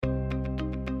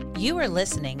You are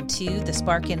listening to the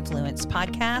Spark Influence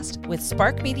podcast with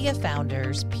Spark Media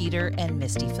founders Peter and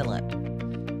Misty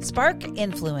Phillip. Spark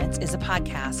Influence is a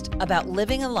podcast about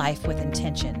living a life with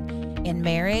intention in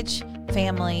marriage,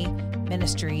 family,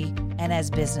 ministry, and as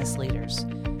business leaders.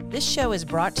 This show is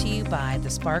brought to you by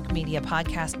the Spark Media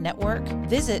Podcast Network.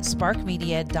 Visit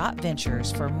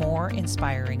sparkmedia.ventures for more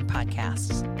inspiring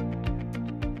podcasts.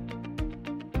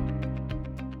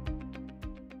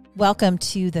 Welcome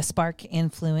to the Spark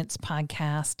Influence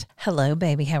podcast. Hello,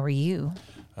 baby. How are you?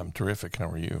 I'm terrific. How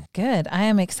are you? Good. I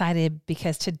am excited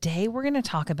because today we're going to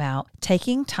talk about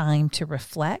taking time to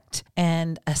reflect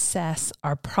and assess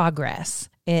our progress.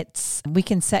 We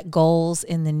can set goals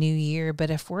in the new year, but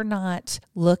if we're not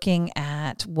looking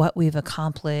at what we've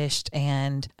accomplished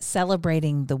and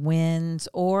celebrating the wins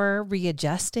or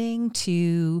readjusting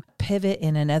to pivot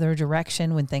in another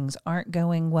direction when things aren't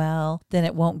going well, then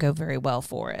it won't go very well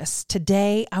for us.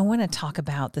 Today, I want to talk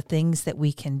about the things that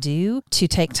we can do to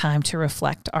take time to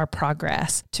reflect our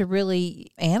progress, to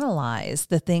really analyze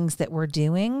the things that we're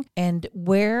doing and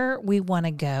where we want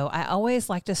to go. I always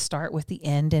like to start with the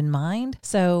end in mind.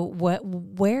 So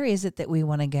where is it that we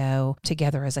want to go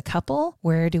together as a couple?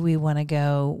 Where do we want to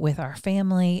go with our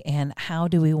family? And how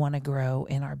do we want to grow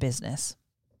in our business?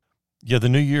 Yeah, the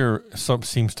new year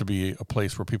seems to be a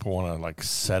place where people want to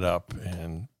set up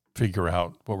and figure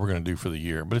out what we're going to do for the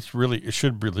year. But it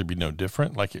should really be no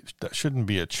different. That shouldn't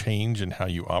be a change in how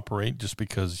you operate just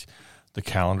because the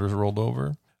calendar's rolled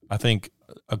over. I think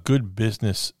a good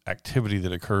business activity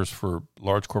that occurs for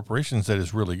large corporations that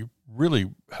is really,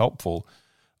 really helpful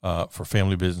for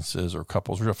family businesses or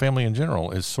couples or family in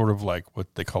general is sort of like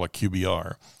what they call a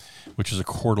QBR, which is a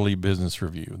quarterly business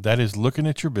review. That is looking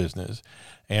at your business,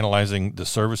 analyzing the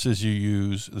services you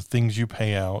use, the things you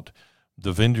pay out,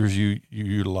 the vendors you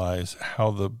utilize,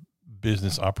 how the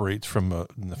business operates from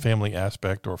the family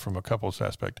aspect or from a couple's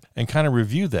aspect, and kind of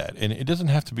review that. And it doesn't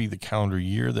have to be the calendar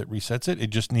year that resets it.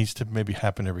 It just needs to maybe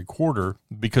happen every quarter,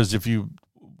 because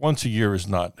once a year is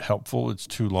not helpful. It's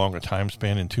too long a time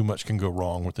span and too much can go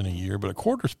wrong within a year. But a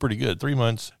quarter is pretty good. 3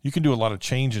 months, you can do a lot of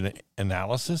change and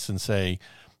analysis and say,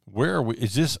 where are we?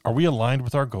 Are we aligned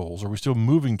with our goals? Are we still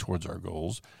moving towards our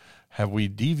goals? Have we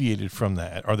deviated from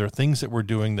that? Are there things that we're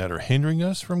doing that are hindering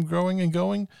us from growing and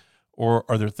going? Or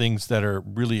are there things that are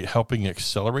really helping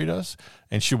accelerate us?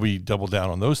 And should we double down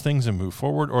on those things and move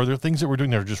forward? Or are there things that we're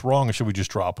doing that are just wrong, and should we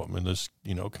just drop them and just,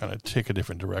 kind of take a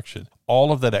different direction?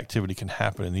 All of that activity can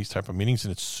happen in these type of meetings,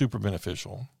 and it's super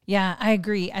beneficial. Yeah, I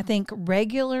agree. I think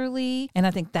regularly, and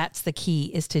I think that's the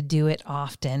key, is to do it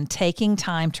often, taking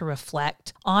time to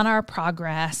reflect on our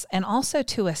progress and also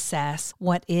to assess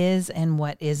what is and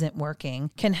what isn't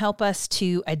working can help us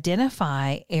to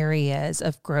identify areas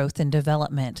of growth and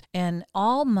development. And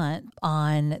all month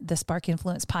on the Spark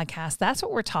Influence podcast, that's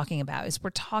what we're talking about, is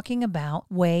we're talking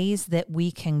about ways that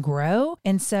we can grow.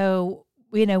 And so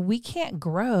we can't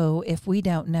grow if we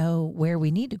don't know where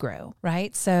we need to grow,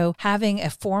 right? So having a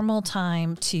formal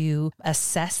time to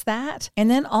assess that,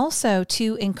 and then also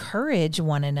to encourage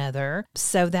one another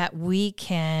so that we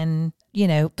can,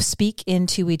 speak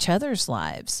into each other's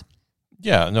lives.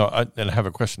 Yeah, no, I have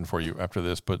a question for you after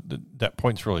this, but that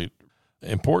point's really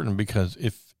important, because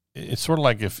if it's sort of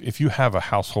like if you have a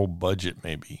household budget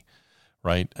maybe,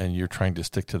 right, and you're trying to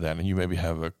stick to that, and you maybe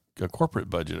have a corporate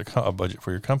budget, a budget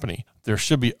for your company, there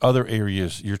should be other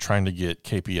areas you're trying to get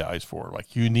KPIs for. Like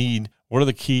what are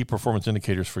the key performance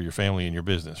indicators for your family and your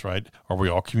business, right? Are we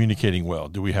all communicating well?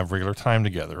 Do we have regular time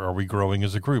together? Are we growing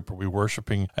as a group? Are we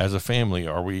worshiping as a family?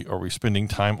 Are we spending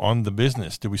time on the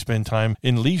business? Do we spend time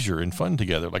in leisure and fun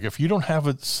together? Like if you don't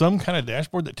have some kind of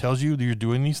dashboard that tells you that you're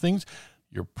doing these things,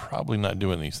 you're probably not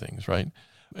doing these things, right?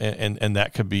 And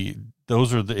that could be,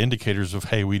 those are the indicators of,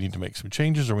 hey, we need to make some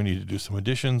changes, or we need to do some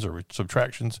additions or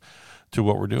subtractions to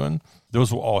what we're doing.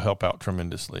 Those will all help out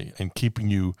tremendously in keeping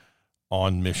you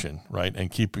on mission, right? And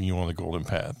keeping you on the golden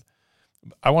path.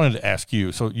 I wanted to ask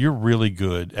you, so you're really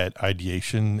good at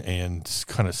ideation and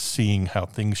kind of seeing how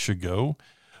things should go.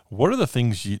 What are the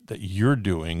things that you're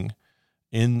doing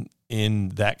in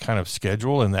that kind of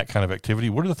schedule and that kind of activity?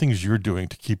 What are the things you're doing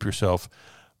to keep yourself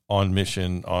on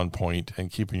mission, on point,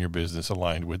 and keeping your business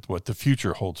aligned with what the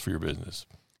future holds for your business?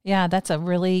 Yeah, that's a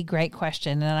really great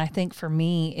question. And I think for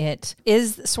me, it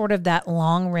is sort of that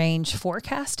long range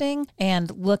forecasting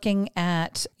and looking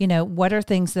at, what are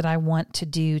things that I want to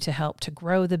do to help to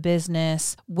grow the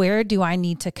business? Where do I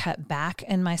need to cut back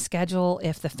in my schedule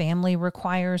if the family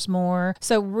requires more?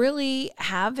 So really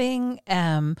having,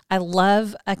 I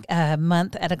love a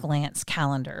month at a glance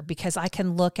calendar, because I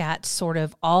can look at sort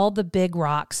of all the big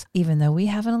rocks. Even though we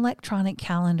have an electronic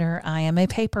calendar, I am a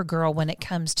paper girl when it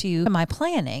comes to my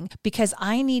planning. planning because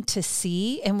I need to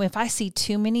see. And if I see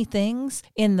too many things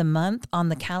in the month on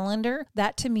the calendar,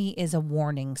 that to me is a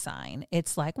warning sign.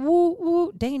 It's like, woo,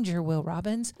 woo, danger, Will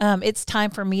Robbins. It's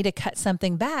time for me to cut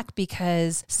something back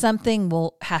because something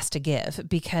has to give,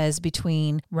 because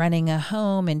between running a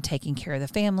home and taking care of the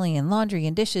family and laundry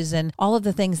and dishes and all of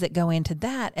the things that go into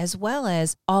that, as well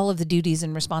as all of the duties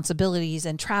and responsibilities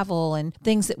and travel and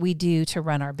things that we do to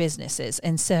run our businesses.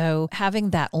 And so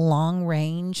having that long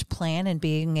range plan and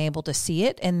being able to see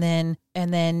it and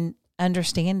then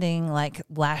understanding, like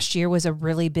last year was a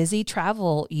really busy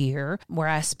travel year where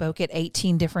I spoke at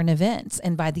 18 different events.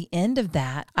 And by the end of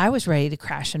that, I was ready to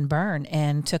crash and burn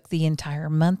and took the entire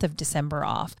month of December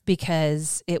off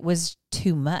because it was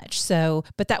too much. So,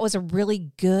 but that was a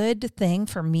really good thing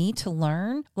for me to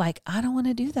learn. Like, I don't want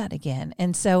to do that again.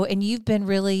 And you've been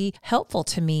really helpful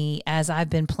to me as I've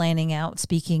been planning out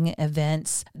speaking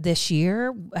events this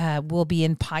year. We'll be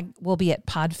at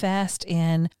PodFest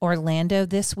in Orlando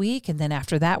this week. And then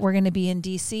after that, we're going to be in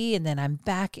DC. And then I'm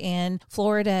back in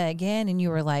Florida again. And you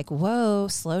were like, whoa,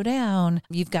 slow down.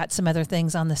 You've got some other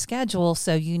things on the schedule.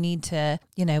 So you need to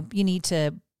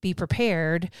be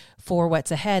prepared for what's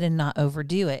ahead and not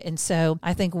overdo it. And so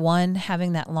I think one,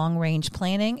 having that long range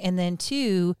planning, and then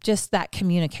two, just that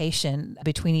communication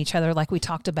between each other. Like we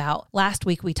talked about last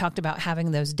week, we talked about having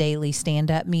those daily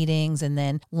stand-up meetings and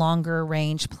then longer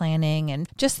range planning and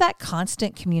just that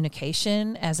constant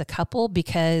communication as a couple,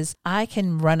 because I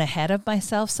can run ahead of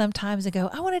myself sometimes and go,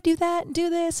 I want to do that and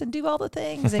do this and do all the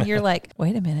things. And you're like,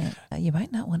 wait a minute, you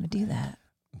might not want to do that.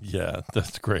 Yeah,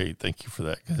 that's great. Thank you for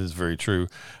that, because it's very true.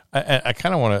 I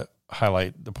kind of want to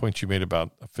highlight the point you made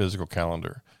about a physical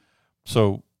calendar.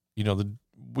 So,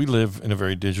 we live in a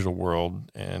very digital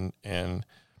world, and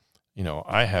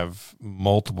I have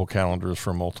multiple calendars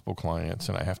for multiple clients,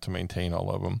 and I have to maintain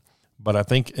all of them. But I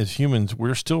think as humans,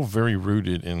 we're still very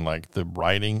rooted in like the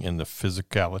writing and the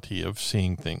physicality of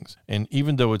seeing things. And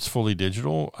even though it's fully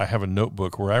digital, I have a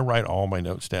notebook where I write all my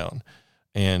notes down,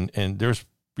 and there's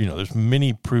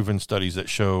many proven studies that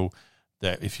show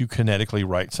that if you kinetically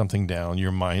write something down,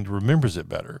 your mind remembers it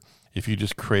better. If you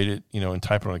just create it, and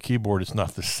type it on a keyboard, it's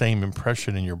not the same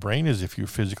impression in your brain as if you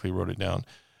physically wrote it down.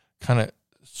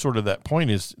 Sort of that point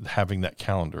is having that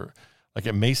calendar. Like,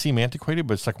 it may seem antiquated,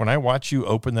 but it's like when I watch you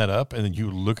open that up and then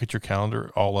you look at your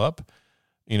calendar all up,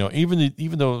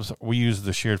 even though we use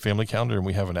the shared family calendar and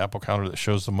we have an Apple calendar that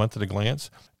shows the month at a glance,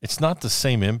 it's not the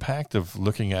same impact of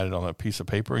looking at it on a piece of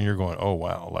paper and you're going, oh,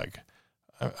 wow, like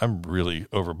I'm really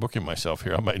overbooking myself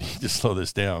here. I might need to slow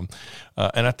this down.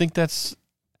 And I think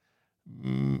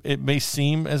it may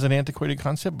seem as an antiquated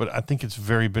concept, but I think it's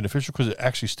very beneficial because it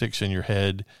actually sticks in your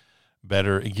head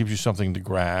better. It gives you something to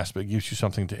grasp. It gives you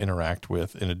something to interact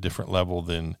with in a different level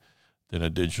than a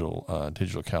digital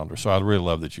calendar. So I really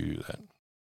love that you do that.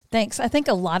 Thanks. I think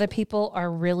a lot of people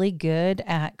are really good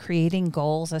at creating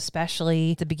goals,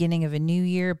 especially at the beginning of a new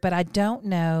year, but I don't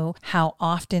know how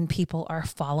often people are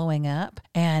following up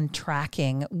and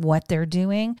tracking what they're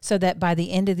doing so that by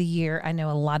the end of the year, I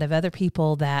know a lot of other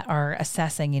people that are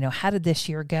assessing, how did this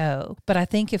year go? But I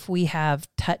think if we have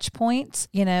touch points,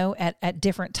 at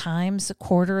different times,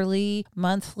 quarterly,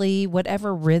 monthly,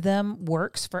 whatever rhythm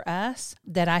works for us,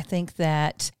 that I think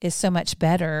that is so much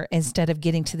better instead of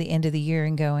getting to the end of the year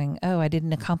and going, oh, I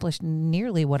didn't accomplish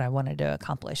nearly what I wanted to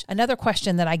accomplish. Another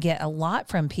question that I get a lot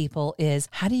from people is,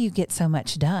 how do you get so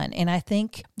much done? And I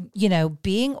think,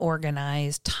 being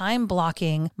organized, time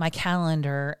blocking my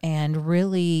calendar and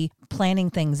really planning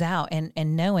things out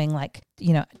and knowing like,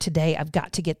 today I've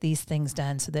got to get these things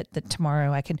done so that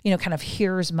tomorrow I can, kind of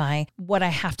here's what I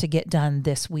have to get done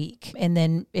this week. And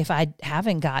then if I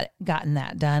haven't gotten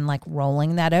that done, like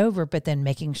rolling that over, but then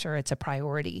making sure it's a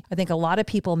priority. I think a lot of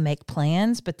people make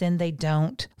plans, but then they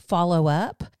don't follow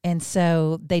up. And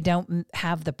so they don't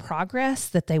have the progress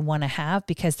that they want to have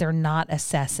because they're not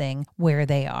assessing where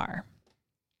they are.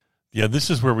 Yeah, this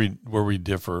is where we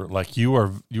differ. Like you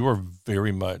are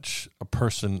very much a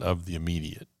person of the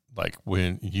immediate. Like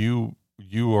when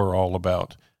you are all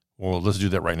about, well, let's do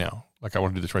that right now. Like I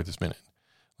want to do this right this minute.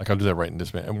 Like I'll do that right in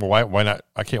this minute. And well, why not?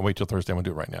 I can't wait till Thursday. I'm gonna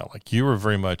do it right now. Like you are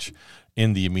very much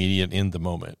in the immediate, in the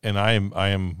moment. And I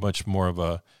am much more of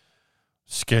a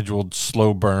scheduled,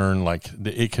 slow burn. Like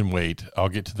it can wait. I'll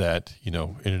get to that, in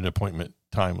an appointment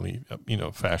timely,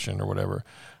 fashion or whatever.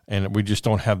 And we just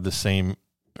don't have the same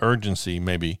urgency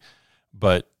maybe,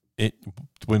 but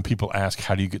when people ask,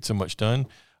 how do you get so much done?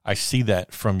 I see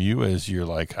that from you as you're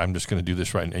like, I'm just going to do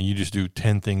this right. And you just do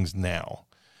 10 things now.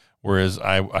 Whereas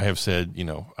I have said,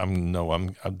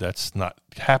 that's not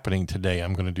happening today.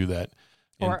 I'm going to do that,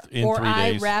 in or 3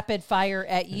 I days. rapid fire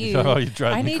at you. Oh, you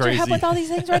drive I me need crazy. your help with all these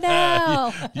things right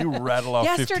now. You rattle off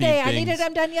 15 yesterday, things. I needed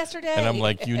them done yesterday. And I'm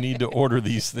like, you need to order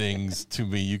these things to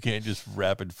me. You can't just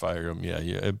rapid fire them.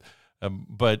 Yeah.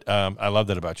 But I love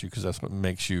that about you, because that's what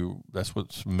makes you. That's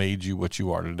what's made you what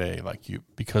you are today. Like you,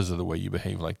 because of the way you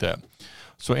behave like that.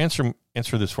 So answer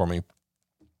this for me.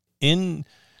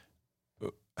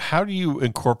 How do you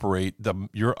incorporate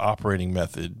your operating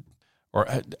method, or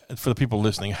for the people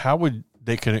listening, how would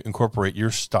they can incorporate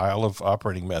your style of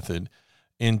operating method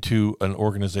into an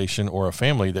organization or a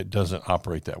family that doesn't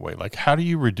operate that way? Like, how do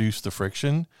you reduce the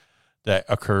friction that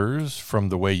occurs from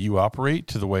the way you operate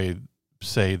to the way,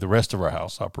 say, the rest of our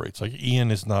house operates? Like, Ian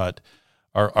is not,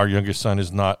 our youngest son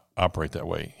is not operate that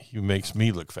way. He makes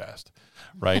me look fast,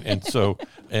 right? And so,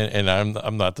 and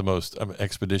I'm not the most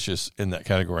expeditious in that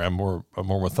category. I'm more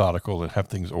methodical and have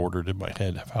things ordered in my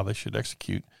head of how they should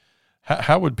execute.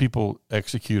 How would people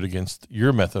execute against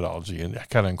your methodology, and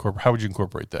how would you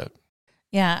incorporate that?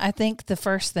 Yeah, I think the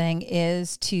first thing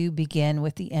is to begin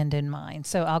with the end in mind.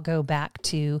 So I'll go back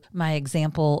to my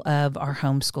example of our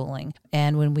homeschooling.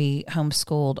 And when we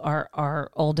homeschooled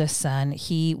our oldest son,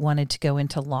 he wanted to go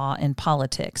into law and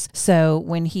politics. So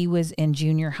when he was in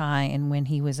junior high and when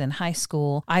he was in high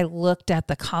school, I looked at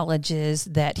the colleges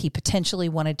that he potentially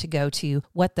wanted to go to,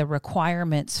 what the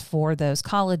requirements for those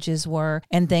colleges were,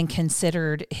 and then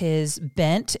considered his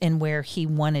bent and where he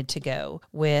wanted to go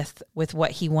with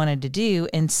what he wanted to do.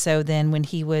 And so then when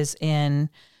he was in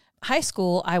high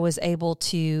school, I was able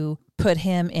to put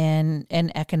him in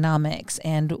economics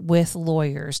and with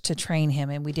lawyers to train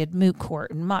him. And we did moot court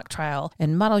and mock trial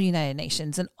and Model United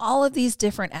Nations and all of these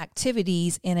different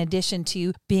activities, in addition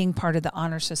to being part of the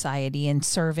Honor Society and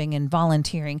serving and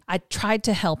volunteering. I tried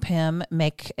to help him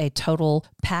make a total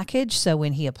package. So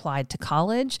when he applied to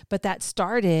college, but that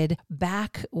started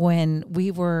back when we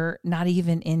were not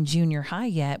even in junior high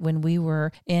yet, when we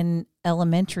were in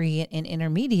elementary and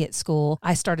intermediate school,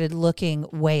 I started looking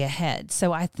way ahead.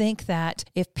 So I think that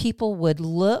if people would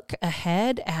look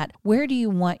ahead at where do you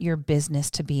want your business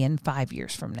to be in 5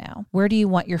 years from now? Where do you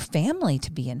want your family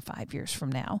to be in 5 years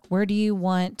from now? Where do you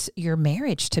want your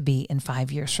marriage to be in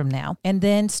 5 years from now? And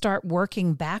then start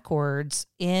working backwards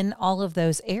in all of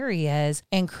those areas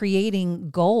and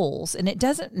creating goals. And it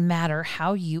doesn't matter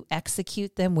how you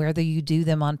execute them, whether you do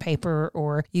them on paper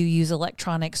or you use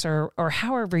electronics or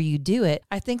however you do it.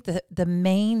 I think the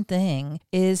main thing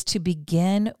is to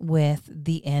begin with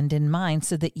the end in mind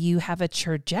so that you have a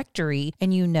trajectory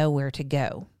and you know where to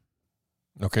go.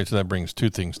 Okay, so that brings two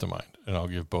things to mind, and I'll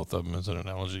give both of them as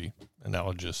an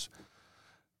analogous.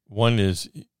 One is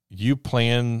you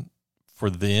plan for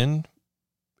then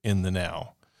in the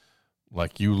now.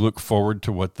 Like, you look forward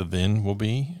to what the then will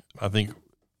be. I think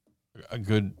a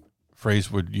good phrase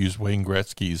would use Wayne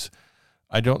Gretzky's,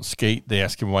 I don't skate. They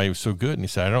asked him why he was so good, and he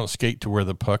said, I don't skate to where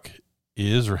the puck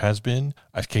is or has been.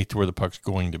 I skate to where the puck's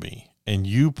going to be. And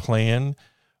you plan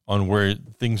on where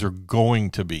things are going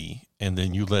to be, and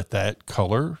then you let that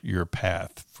color your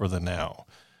path for the now.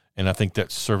 And I think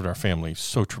that served our family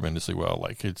so tremendously well.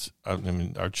 Like,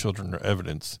 our children are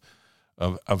evidence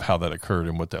of how that occurred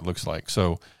and what that looks like.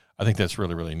 So I think that's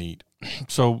really, really neat.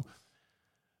 So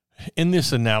in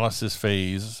this analysis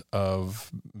phase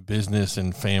of business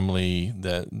and family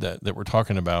that we're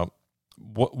talking about,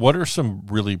 what are some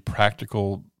really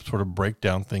practical sort of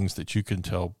breakdown things that you can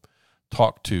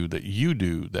talk to that you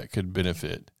do that could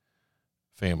benefit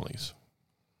families?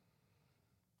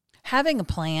 Having a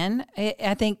plan,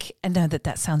 I know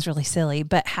that sounds really silly,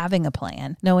 but having a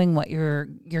plan, knowing what you're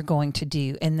going to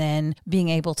do, and then being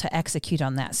able to execute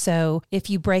on that. So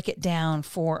if you break it down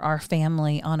for our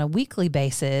family on a weekly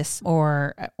basis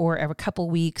or every couple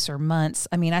weeks or months,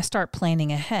 I start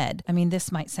planning ahead.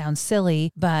 This might sound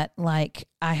silly, but like,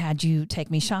 I had you take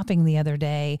me shopping the other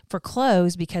day for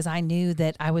clothes because I knew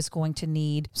that I was going to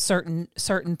need certain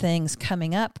things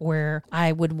coming up where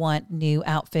I would want new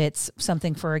outfits,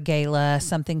 something for a gala,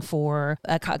 something for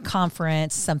a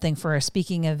conference, something for a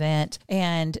speaking event.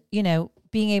 And,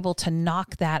 being able to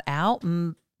knock that out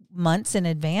months in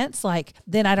advance, like,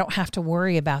 then I don't have to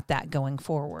worry about that going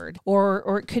forward.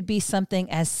 Or it could be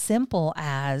something as simple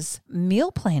as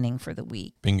meal planning for the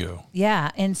week. Bingo.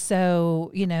 Yeah. And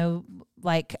so,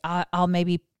 like, I'll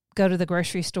maybe go to the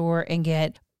grocery store and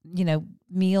get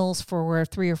meals for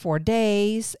 3 or 4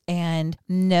 days and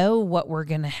know what we're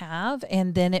going to have.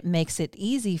 And then it makes it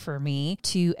easy for me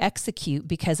to execute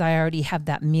because I already have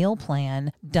that meal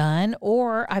plan done,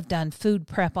 or I've done food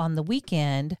prep on the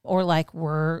weekend, or like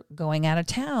we're going out of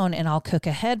town and I'll cook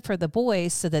ahead for the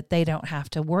boys so that they don't have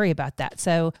to worry about that.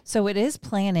 So it is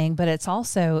planning, but it's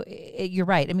also, you're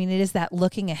right. I mean, it is that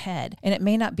looking ahead, and it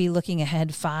may not be looking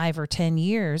ahead 5 or 10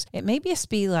 years. It may just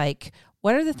be like,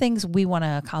 what are the things we want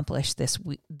to accomplish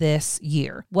this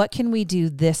year? What can we do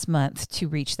this month to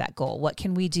reach that goal? What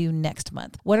can we do next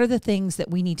month? What are the things that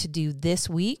we need to do this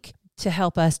week to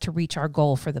help us to reach our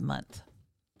goal for the month?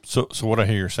 So what I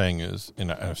hear you're saying is,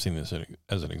 and I've seen this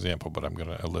as an example, but I'm going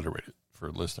to alliterate it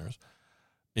for listeners,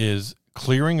 is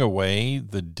clearing away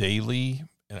the daily,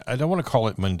 and I don't want to call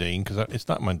it mundane because it's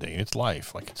not mundane, it's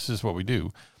life. Like, it's just what we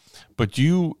do. But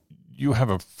you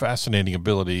have a fascinating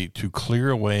ability to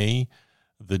clear away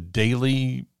the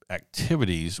daily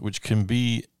activities, which can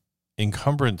be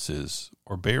encumbrances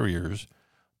or barriers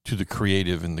to the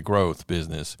creative and the growth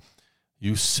business.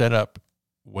 You set up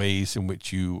ways in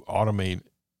which you automate,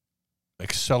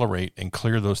 accelerate, and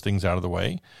clear those things out of the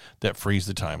way that frees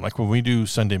the time. Like when we do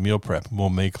Sunday meal prep, we'll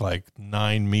make like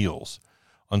 9 meals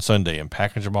on Sunday and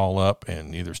package them all up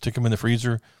and either stick them in the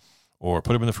freezer or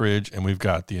put them in the fridge, and we've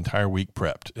got the entire week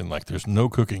prepped. And like, there's no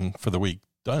cooking for the week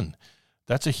done.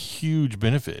 That's a huge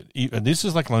benefit. And this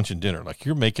is like lunch and dinner. Like,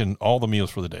 you're making all the meals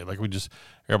for the day. Like,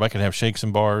 everybody can have shakes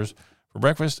and bars for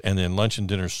breakfast, and then lunch and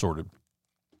dinner sorted.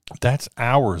 That's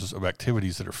hours of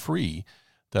activities that are free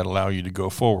that allow you to go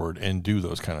forward and do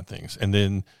those kind of things. And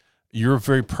then you're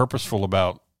very purposeful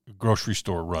about grocery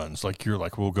store runs. Like, you're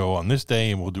like, we'll go on this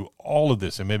day and we'll do all of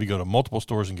this, and maybe go to multiple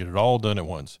stores and get it all done at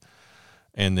once.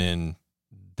 And then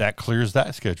that clears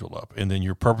that schedule up. And then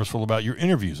you're purposeful about your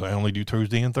interviews. I only do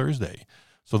Tuesday and Thursday.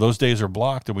 So those days are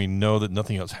blocked, and we know that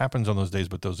nothing else happens on those days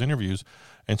but those interviews.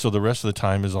 And so the rest of the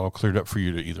time is all cleared up for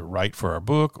you to either write for our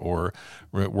book or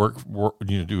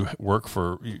do work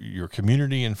for your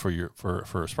community and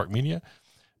for Spark Media.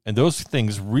 And those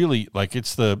things really, like,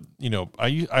 it's the,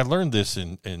 I learned this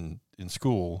in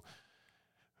school,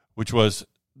 which was,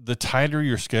 the tighter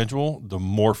your schedule, the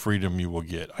more freedom you will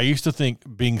get. I used to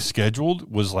think being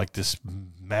scheduled was like this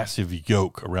massive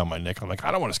yoke around my neck. I'm like,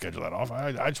 I don't want to schedule that off.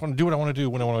 I just want to do what I want to do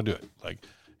when I want to do it. Like,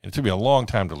 and it took me a long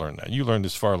time to learn that. You learned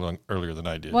this earlier than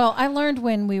I did. Well, I learned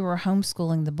when we were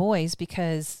homeschooling the boys,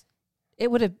 because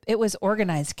it was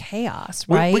organized chaos,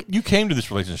 right? You came to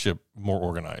this relationship more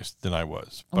organized than I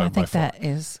was. Well, I think that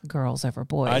is girls over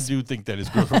boys. I do think that is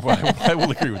girls over boys. I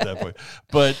will agree with that point.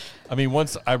 But I mean,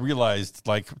 once I realized,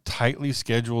 like, tightly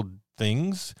scheduled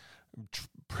things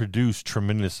produce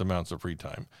tremendous amounts of free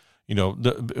time.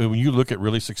 When you look at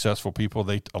really successful people,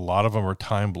 a lot of them are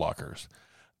time blockers.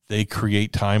 They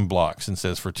create time blocks and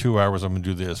says, for 2 hours, I'm going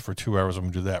to do this. For 2 hours, I'm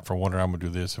going to do that. For 1 hour, I'm going to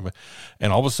do this.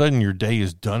 And all of a sudden, your day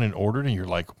is done and ordered, and you're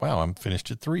like, wow, I'm finished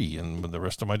at 3, and the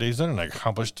rest of my day's done, and I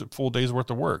accomplished a full day's worth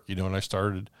of work, and I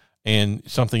started. And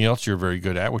something else you're very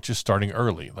good at, which is starting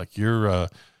early. Like, you're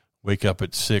wake up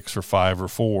at 6 or 5 or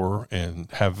 4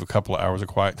 and have a couple of hours of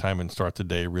quiet time and start the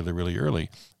day really, really early.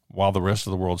 While the rest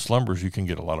of the world slumbers, you can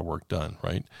get a lot of work done,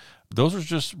 right? Those are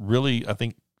just really, I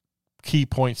think, key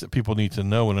points that people need to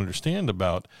know and understand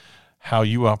about how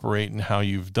you operate and how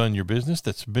you've done your business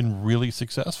that's been really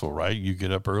successful, right? You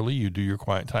get up early, you do your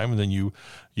quiet time, and then you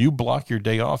block your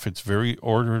day off. It's very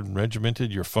ordered and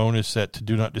regimented. Your phone is set to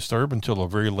do not disturb until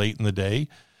very late in the day,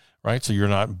 right? So you're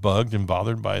not bugged and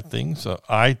bothered by things.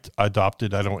 I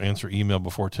adopted, I don't answer email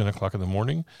before 10 o'clock in the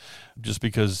morning, just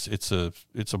because it's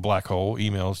a black hole.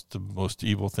 Email's the most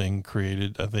evil thing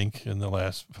created, I think, in the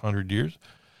last 100 years.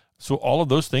 So all of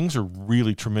those things are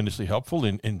really tremendously helpful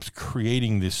in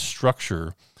creating this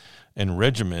structure and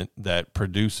regiment that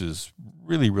produces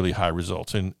really, really high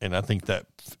results. And I think that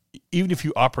even if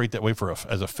you operate that way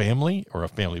as a family or a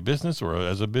family business or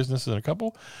as a business and a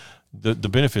couple, the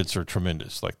benefits are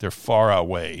tremendous. Like, they're far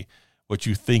outweigh what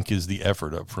you think is the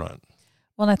effort up front.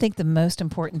 Well, and I think the most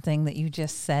important thing that you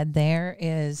just said there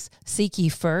is, seek ye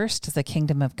first the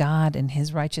kingdom of God and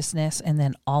his righteousness, and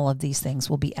then all of these things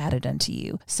will be added unto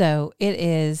you. So it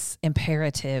is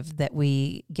imperative that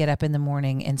we get up in the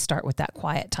morning and start with that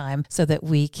quiet time so that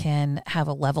we can have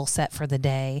a level set for the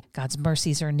day. God's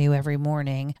mercies are new every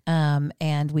morning,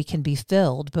 and we can be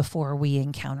filled before we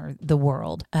encounter the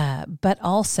world. But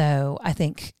also, I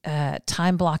think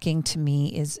time blocking to me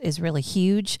is really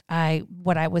huge.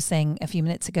 What I was saying a few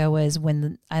minutes ago was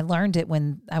when I learned it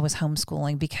when I was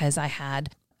homeschooling, because I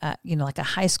had like a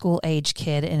high school age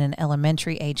kid and an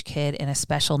elementary age kid and a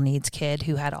special needs kid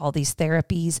who had all these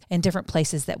therapies and different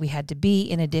places that we had to be,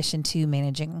 in addition to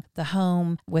managing the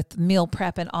home with meal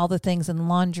prep and all the things and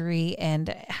laundry and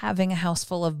having a house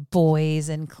full of boys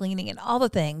and cleaning and all the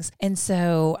things. And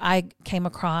so I came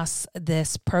across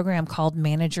this program called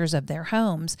Managers of Their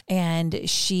Homes, and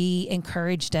she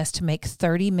encouraged us to make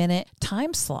 30-minute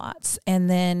time slots and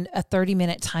then a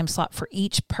 30-minute time slot for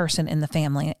each person in the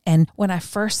family. And when I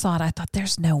first saw it, I thought,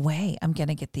 there's no way I'm going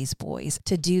to get these boys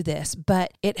to do this.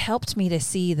 But it helped me to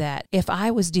see that if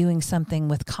I was doing something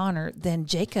with Connor, then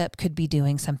Jacob could be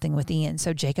doing something with Ian.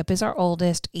 So Jacob is our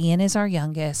oldest, Ian is our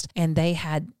youngest, and they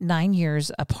had 9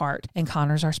 years apart, and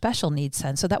Connor's our special needs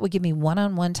son. So that would give me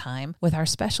one-on-one time with our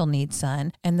special needs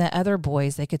son, and the other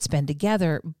boys they could spend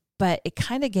together. But it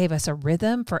kind of gave us a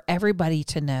rhythm for everybody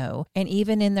to know. And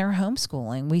even in their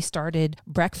homeschooling, we started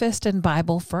breakfast and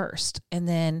Bible first. And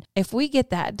then if we get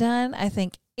that done, I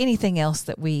think anything else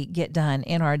that we get done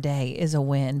in our day is a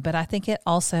win. But I think it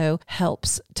also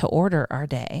helps to order our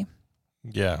day.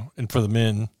 Yeah. And for the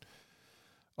men,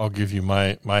 I'll give you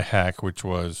my hack, which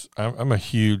was I'm a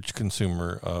huge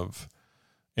consumer of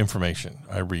information.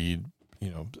 I read,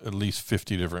 at least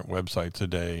 50 different websites a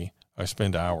day. I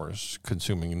spend hours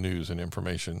consuming news and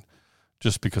information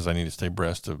just because I need to stay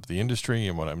abreast of the industry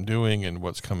and what I'm doing and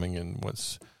what's coming and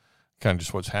what's kind of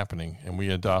just what's happening. And we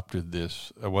adopted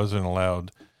this. I wasn't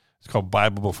allowed, it's called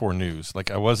Bible Before News. Like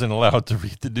I wasn't allowed to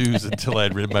read the news until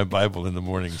I'd read my Bible in the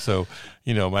morning. So,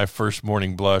 my first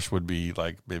morning blush would be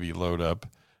like maybe load up.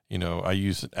 I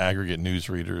use aggregate news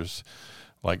readers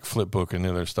like Flipbook and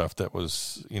other stuff that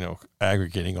was,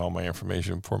 aggregating all my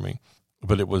information for me.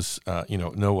 But it was,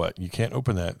 know what? You can't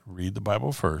open that. Read the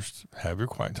Bible first. Have your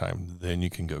quiet time. Then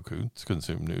you can go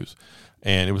consume news.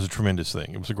 And it was a tremendous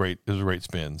thing. It was a great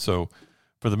spin. So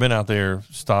for the men out there,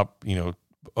 stop,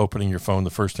 opening your phone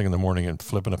the first thing in the morning and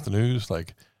flipping up the news.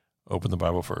 Like, open the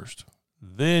Bible first.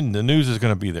 Then the news is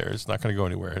going to be there. It's not going to go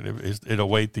anywhere. It'll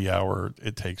wait the hour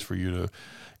it takes for you to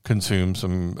consume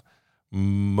some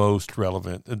most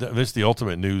relevant. It's the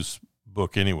ultimate news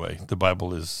book anyway. The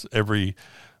Bible is every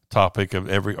topic of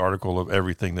every article of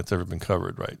everything that's ever been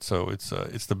covered, right? So it's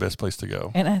the best place to go.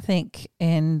 And I think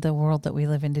in the world that we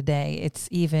live in today, it's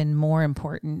even more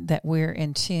important that we're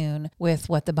in tune with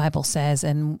what the Bible says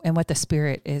and what the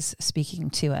Spirit is speaking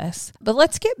to us. But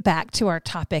let's get back to our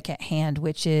topic at hand,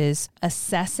 which is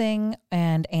assessing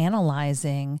and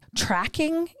analyzing,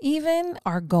 tracking even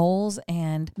our goals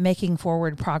and making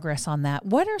forward progress on that.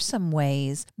 What are some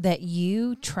ways that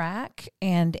you track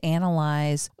and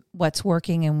analyze what's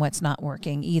working and what's not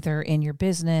working, either in your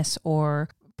business or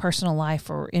personal life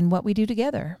or in what we do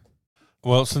together?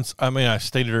 Well, I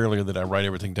stated earlier that I write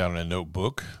everything down in a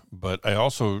notebook, but I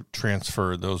also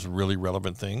transfer those really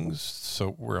relevant things.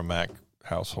 So we're a Mac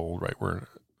household, right? Where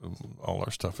all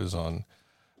our stuff is on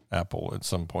Apple at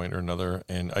some point or another.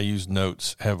 And I use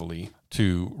notes heavily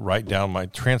to write down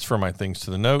transfer my things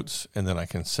to the notes. And then I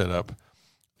can set up,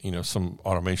 some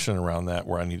automation around that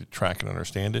where I need to track and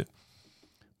understand it.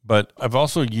 But I've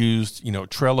also used,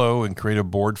 Trello and create a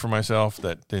board for myself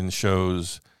that then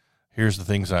shows, here's the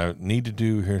things I need to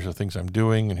do, here's the things I'm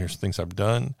doing, and here's the things I've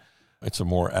done. It's a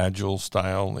more agile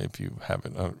style. If you're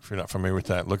not familiar with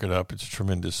that, look it up. It's a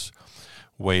tremendous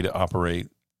way to operate.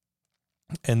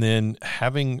 And then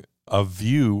having a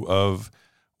view of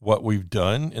what we've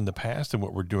done in the past and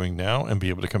what we're doing now and be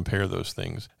able to compare those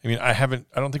things. I mean, I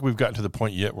don't think we've gotten to the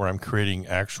point yet where I'm creating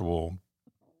actual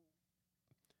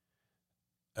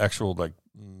like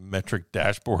metric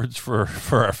dashboards for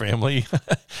our family.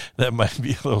 That might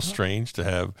be a little strange to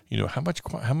have, how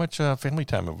much family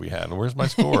time have we had? And where's my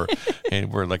score?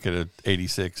 And we're like at an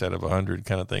 86 out of 100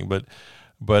 kind of thing.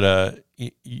 But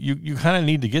you kind of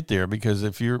need to get there, because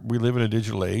we live in a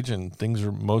digital age and things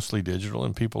are mostly digital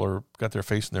and people are got their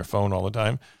face in their phone all the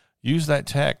time. Use that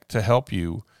tech to help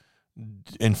you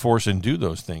enforce and do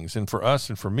those things. And for us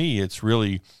and for me,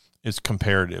 it's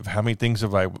comparative. How many things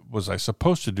was I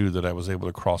supposed to do that I was able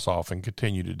to cross off and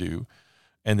continue to do?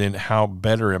 And then how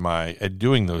better am I at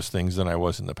doing those things than I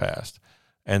was in the past?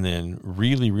 And then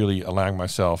really, really allowing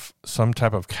myself some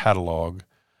type of catalog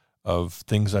of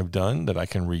things I've done that I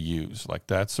can reuse. Like,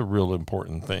 that's a real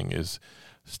important thing, is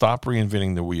stop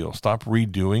reinventing the wheel. Stop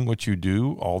redoing what you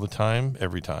do all the time,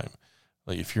 every time.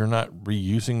 Like, if you're not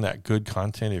reusing that good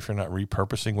content, if you're not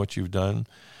repurposing what you've done,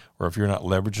 or if you're not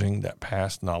leveraging that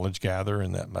past knowledge gather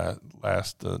and that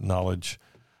last knowledge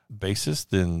basis,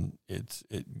 then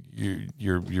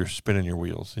you're spinning your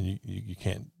wheels, and you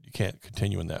can't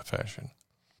continue in that fashion.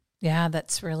 Yeah,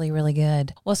 that's really, really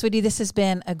good. Well, sweetie, this has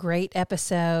been a great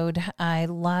episode. I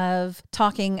love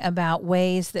talking about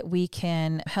ways that we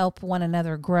can help one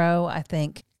another grow. I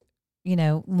think,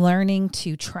 learning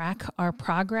to track our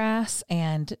progress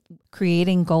and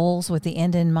creating goals with the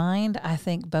end in mind. I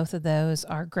think both of those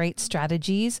are great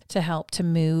strategies to help to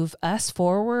move us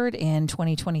forward in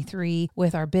 2023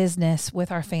 with our business,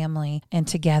 with our family, and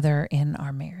together in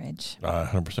our marriage. I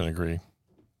 100% agree.